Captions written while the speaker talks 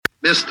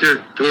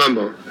Mr.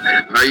 Colombo,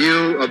 are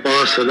you a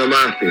boss of the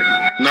mafia?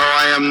 No,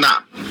 I am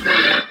not.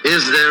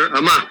 Is there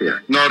a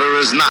mafia? No, there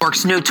is not. New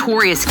York's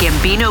notorious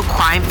Gambino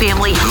crime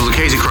family. The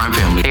Lucchese crime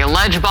family. The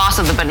alleged boss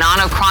of the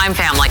Bonanno crime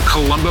family.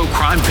 Colombo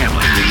crime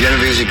family. The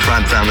Genovese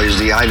crime family is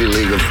the Ivy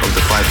League of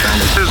the five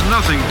families. There's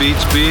nothing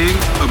beats being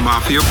a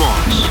mafia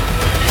boss.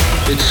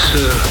 It's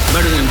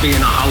better than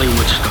being a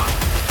Hollywood star.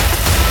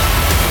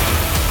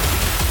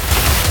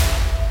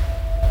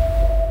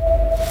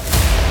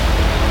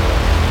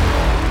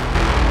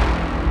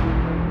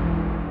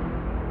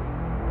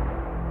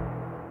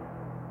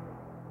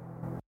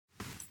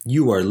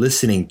 You are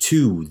listening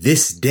to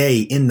This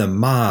Day in the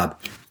Mob.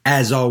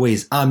 As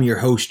always, I'm your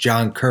host,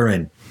 John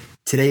Curran.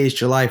 Today is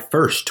July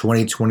 1st,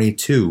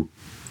 2022.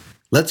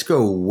 Let's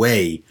go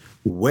way,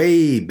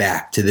 way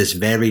back to this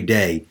very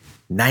day,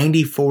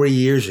 94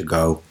 years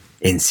ago,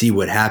 and see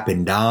what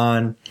happened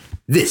on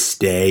This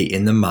Day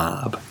in the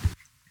Mob.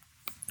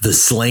 The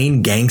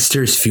slain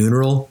gangster's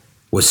funeral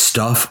was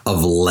stuff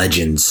of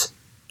legends.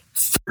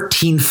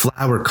 13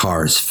 flower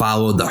cars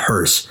followed the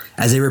hearse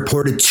as they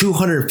reported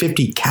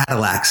 250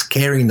 Cadillacs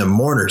carrying the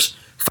mourners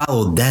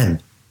followed them.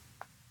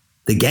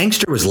 The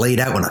gangster was laid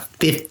out in a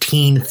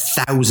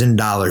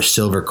 $15,000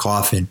 silver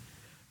coffin,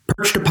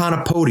 perched upon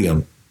a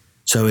podium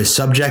so his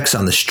subjects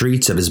on the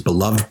streets of his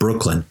beloved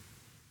Brooklyn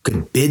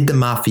could bid the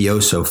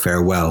mafioso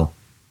farewell.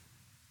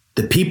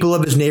 The people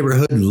of his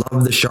neighborhood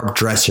loved the sharp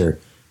dresser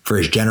for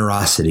his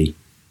generosity.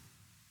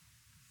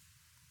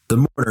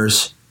 The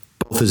mourners,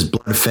 both his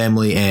blood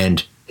family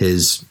and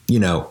his,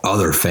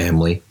 other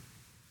family,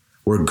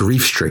 were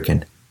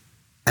grief-stricken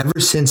ever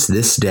since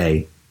this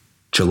day,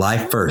 July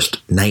 1st,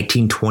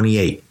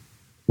 1928,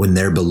 when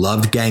their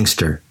beloved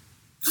gangster,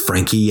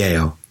 Frankie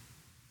Yale,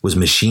 was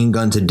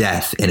machine-gunned to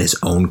death in his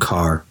own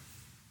car.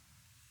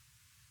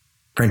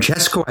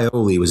 Francesco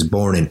Aioli was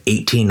born in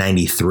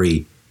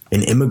 1893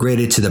 and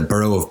immigrated to the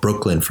borough of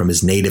Brooklyn from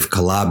his native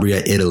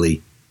Calabria,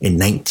 Italy, in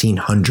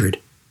 1900.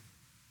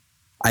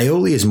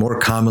 Aioli is more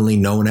commonly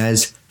known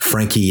as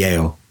Frankie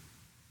Yale.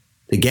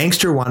 The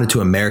gangster wanted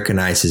to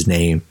Americanize his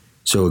name,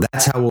 so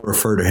that's how we'll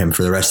refer to him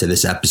for the rest of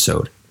this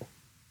episode.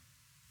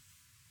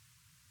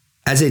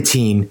 As a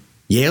teen,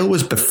 Yale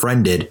was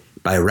befriended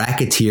by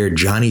racketeer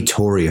Johnny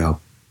Torrio,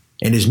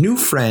 and his new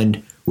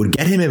friend would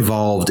get him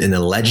involved in the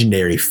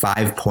legendary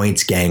 5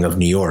 Points Gang of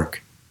New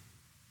York.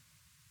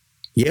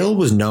 Yale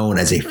was known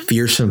as a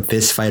fearsome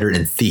fistfighter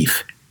and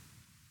thief.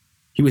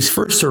 He was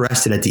first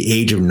arrested at the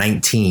age of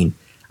 19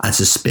 on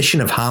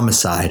suspicion of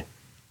homicide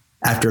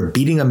after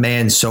beating a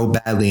man so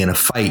badly in a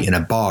fight in a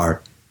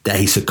bar that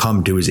he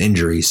succumbed to his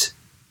injuries.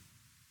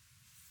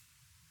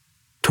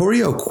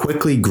 Torrio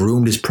quickly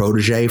groomed his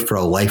protege for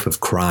a life of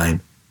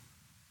crime,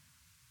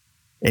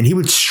 and he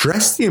would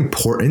stress the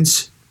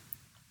importance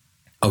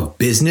of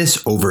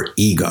business over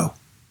ego,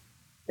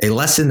 a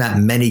lesson that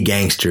many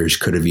gangsters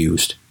could have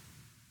used.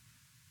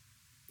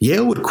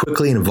 Yale would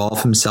quickly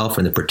involve himself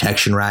in the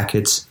protection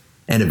rackets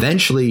and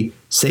eventually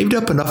saved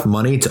up enough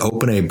money to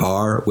open a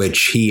bar which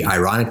he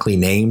ironically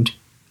named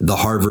the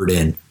Harvard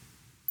Inn.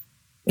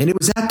 And it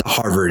was at the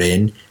Harvard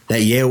Inn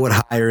that Yale would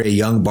hire a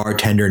young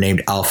bartender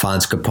named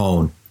Alphonse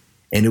Capone.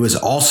 And it was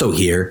also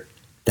here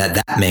that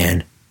that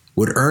man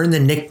would earn the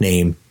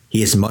nickname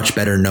he is much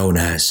better known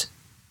as,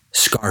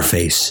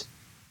 Scarface.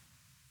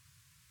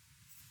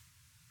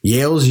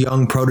 Yale's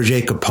young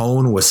protege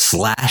Capone was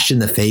slashed in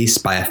the face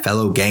by a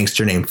fellow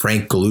gangster named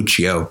Frank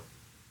Galluccio.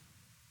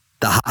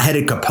 The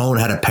hot-headed Capone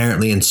had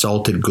apparently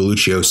insulted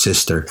Galluccio's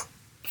sister,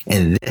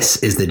 and this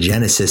is the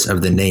genesis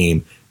of the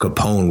name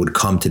Capone would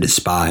come to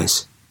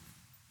despise.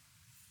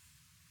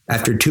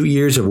 After 2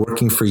 years of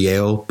working for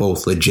Yale,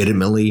 both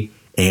legitimately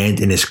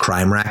and in his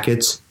crime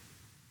rackets,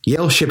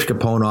 Yale shipped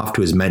Capone off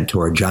to his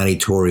mentor, Johnny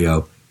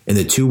Torrio, and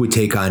the two would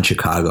take on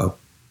Chicago.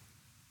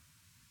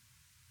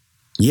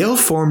 Yale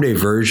formed a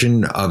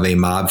version of a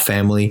mob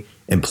family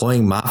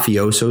employing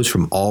mafiosos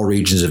from all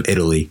regions of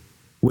Italy,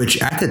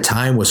 which at the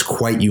time was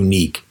quite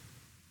unique.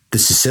 The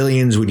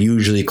Sicilians would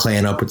usually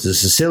clan up with the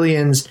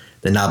Sicilians,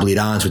 the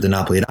Napolitans with the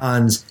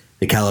Napolitans,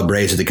 the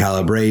Calabrese with the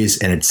Calabrese,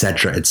 and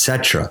etc.,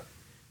 etc.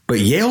 But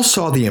Yale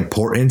saw the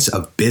importance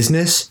of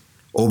business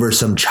over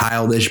some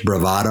childish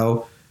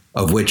bravado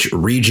of which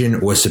region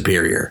was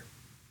superior.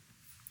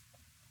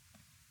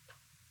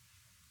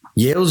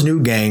 Yale's new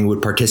gang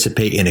would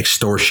participate in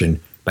extortion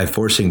by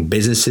forcing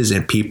businesses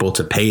and people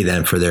to pay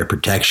them for their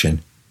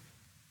protection.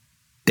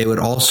 They would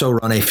also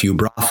run a few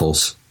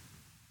brothels.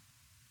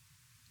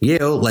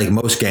 Yale, like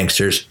most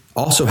gangsters,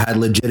 also had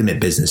legitimate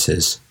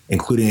businesses,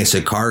 including a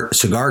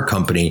cigar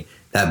company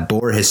that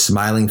bore his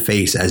smiling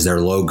face as their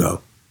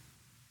logo.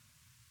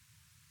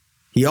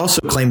 He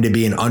also claimed to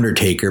be an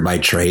undertaker by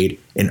trade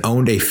and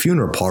owned a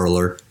funeral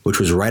parlor which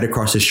was right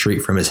across the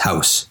street from his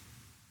house.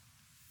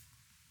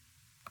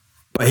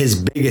 But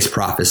his biggest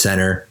profit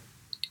center,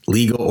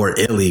 legal or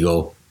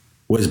illegal,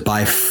 was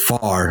by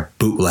far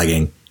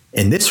bootlegging.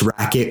 And this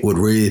racket would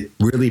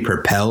really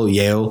propel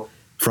Yale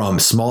from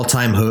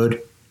small-time hood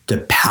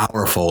to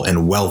powerful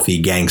and wealthy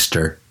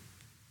gangster.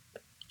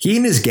 He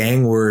and his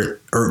gang were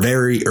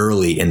very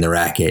early in the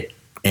racket,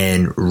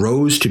 and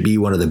rose to be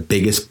one of the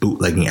biggest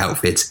bootlegging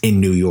outfits in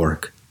New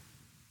York.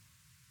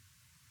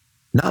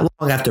 Not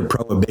long after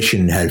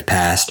Prohibition had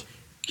passed,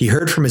 he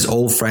heard from his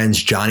old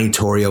friends Johnny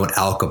Torrio and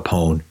Al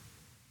Capone.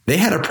 They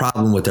had a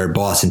problem with their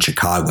boss in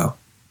Chicago.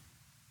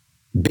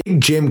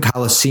 Big Jim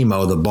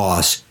Colosimo, the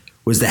boss,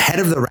 was the head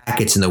of the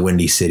rackets in the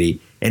Windy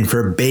City and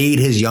forbade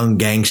his young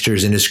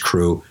gangsters and his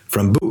crew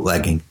from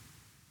bootlegging.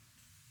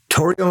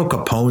 Torrio and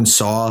Capone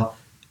saw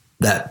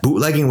that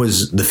bootlegging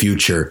was the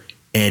future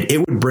and it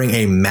would bring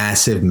a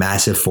massive,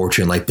 massive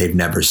fortune like they've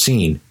never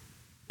seen.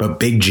 But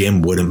Big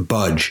Jim wouldn't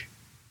budge.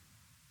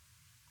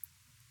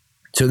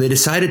 So they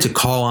decided to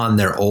call on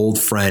their old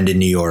friend in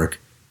New York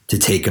to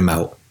take him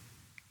out.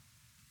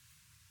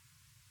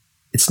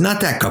 It's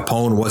not that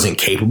Capone wasn't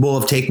capable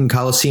of taking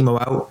Colosimo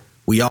out.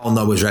 We all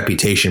know his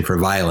reputation for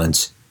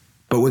violence.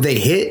 But with a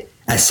hit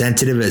as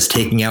sensitive as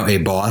taking out a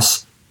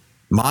boss,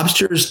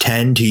 mobsters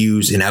tend to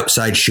use an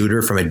outside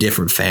shooter from a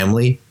different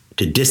family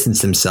to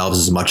distance themselves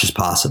as much as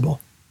possible.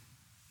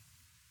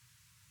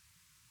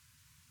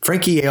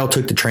 Frankie Yale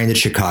took the train to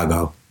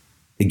Chicago.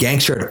 The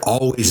gangster had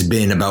always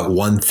been about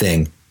one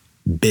thing: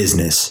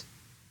 business.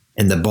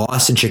 And the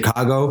boss in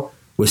Chicago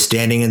was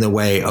standing in the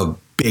way of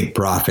big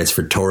profits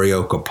for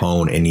Torrio,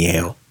 Capone, and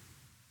Yale.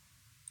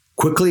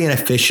 Quickly and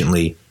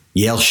efficiently,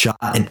 Yale shot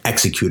and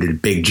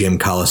executed Big Jim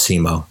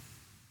Colosimo.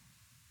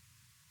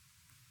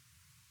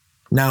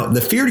 Now,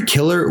 the feared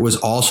killer was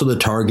also the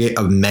target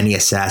of many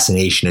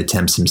assassination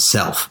attempts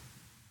himself.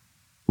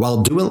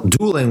 While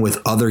dueling with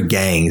other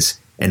gangs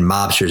and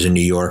mobsters in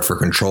New York for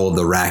control of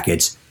the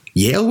rackets,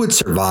 Yale would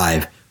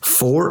survive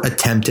 4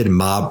 attempted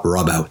mob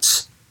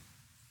rubouts.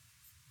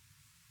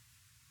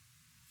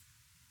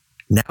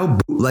 Now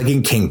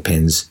bootlegging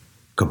kingpins,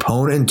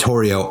 Capone and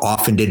Torrio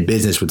often did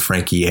business with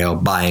Frankie Yale,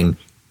 buying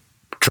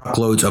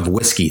truckloads of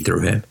whiskey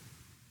through him.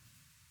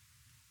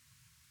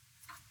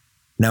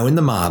 Now in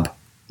the mob,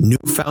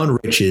 newfound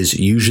riches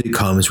usually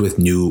comes with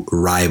new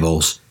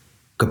rivals.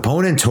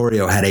 Capone and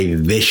Torrio had a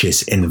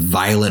vicious and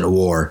violent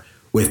war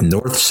with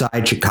North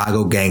Side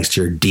Chicago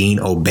gangster Dean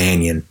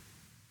O'Banion.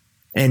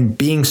 And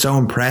being so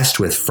impressed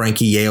with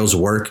Frankie Yale's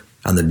work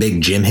on the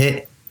Big Jim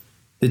hit,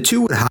 the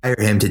two would hire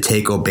him to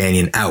take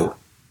O'Banion out,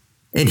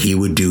 and he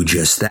would do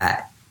just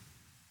that.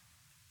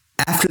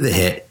 After the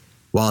hit,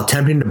 while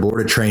attempting to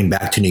board a train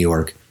back to New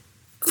York,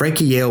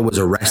 Frankie Yale was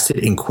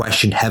arrested and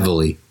questioned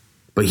heavily,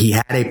 but he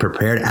had a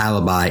prepared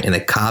alibi and the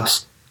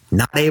cops,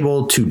 not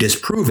able to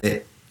disprove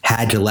it,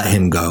 had to let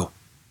him go.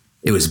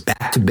 It was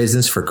back to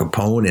business for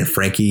Capone and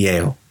Frankie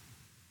Yale.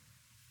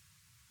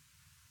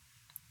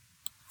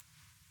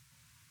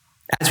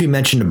 As we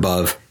mentioned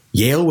above,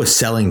 Yale was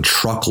selling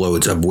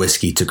truckloads of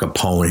whiskey to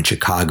Capone in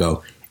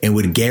Chicago and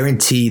would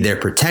guarantee their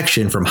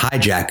protection from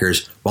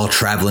hijackers while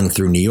traveling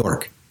through New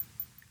York.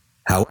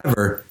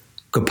 However,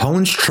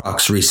 Capone's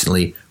trucks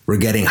recently were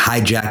getting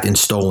hijacked and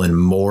stolen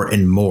more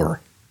and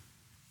more.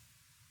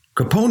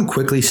 Capone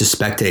quickly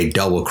suspected a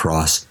double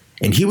cross,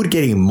 and he would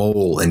get a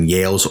mole in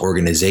Yale's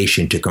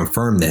organization to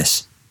confirm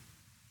this.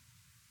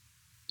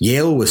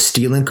 Yale was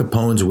stealing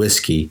Capone's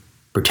whiskey,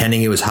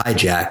 pretending it was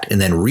hijacked, and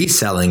then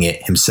reselling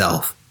it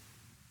himself.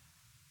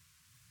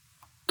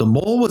 The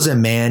mole was a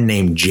man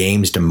named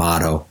James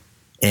D'Amato,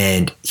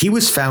 and he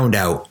was found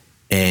out,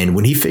 and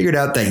when he figured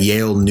out that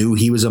Yale knew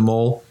he was a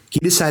mole, he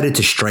decided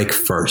to strike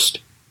first.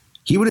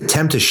 He would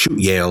attempt to shoot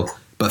Yale,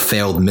 but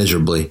failed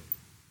miserably.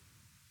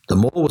 The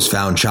mole was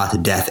found shot to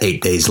death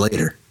 8 days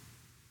later.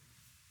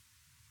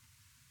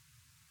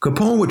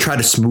 Capone would try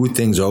to smooth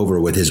things over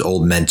with his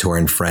old mentor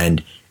and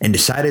friend and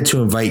decided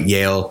to invite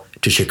Yale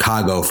to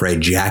Chicago for a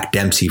Jack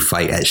Dempsey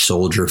fight at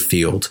Soldier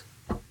Field.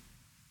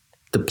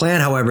 The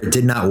plan, however,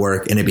 did not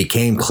work, and it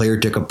became clear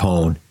to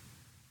Capone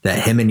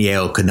that him and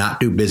Yale could not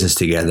do business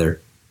together,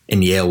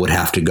 and Yale would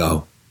have to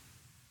go.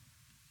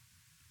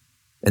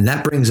 And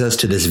that brings us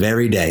to this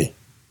very day,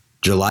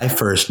 July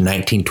 1st,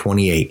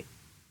 1928.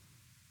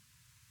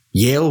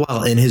 Yale,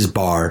 while in his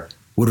bar,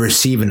 would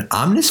receive an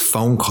ominous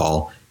phone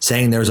call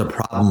saying there was a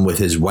problem with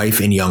his wife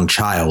and young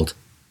child.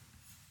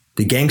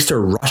 The gangster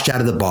rushed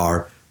out of the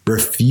bar,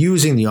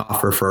 refusing the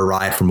offer for a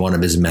ride from one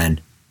of his men.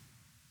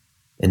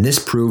 And this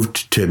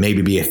proved to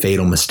maybe be a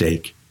fatal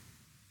mistake.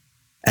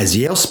 As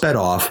Yale sped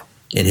off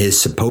in his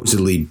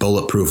supposedly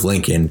bulletproof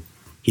Lincoln,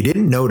 he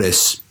didn't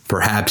notice,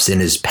 perhaps in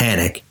his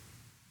panic,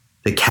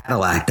 the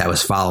Cadillac that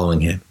was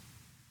following him.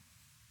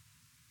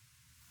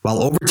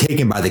 While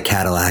overtaken by the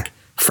Cadillac,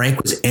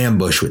 Frank was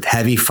ambushed with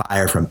heavy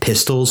fire from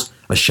pistols,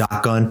 a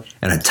shotgun,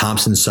 and a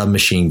Thompson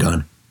submachine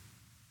gun.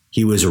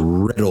 He was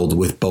riddled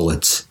with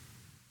bullets.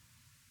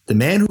 The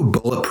man who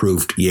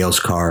bulletproofed Yale's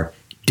car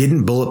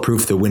didn't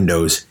bulletproof the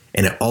windows,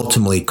 and it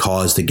ultimately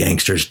caused the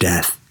gangster's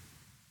death.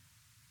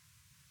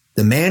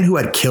 The man who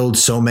had killed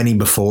so many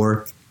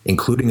before,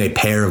 including a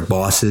pair of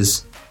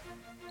bosses,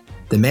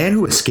 the man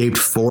who escaped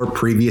 4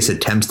 previous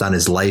attempts on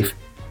his life,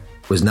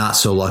 was not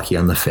so lucky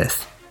on the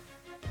 5th.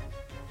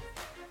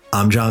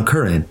 I'm John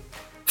Curran.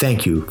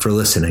 Thank you for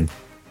listening.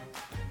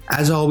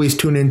 As always,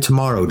 tune in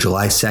tomorrow,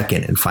 July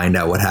 2nd, and find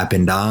out what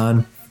happened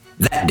on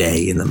that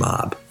day in the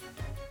mob.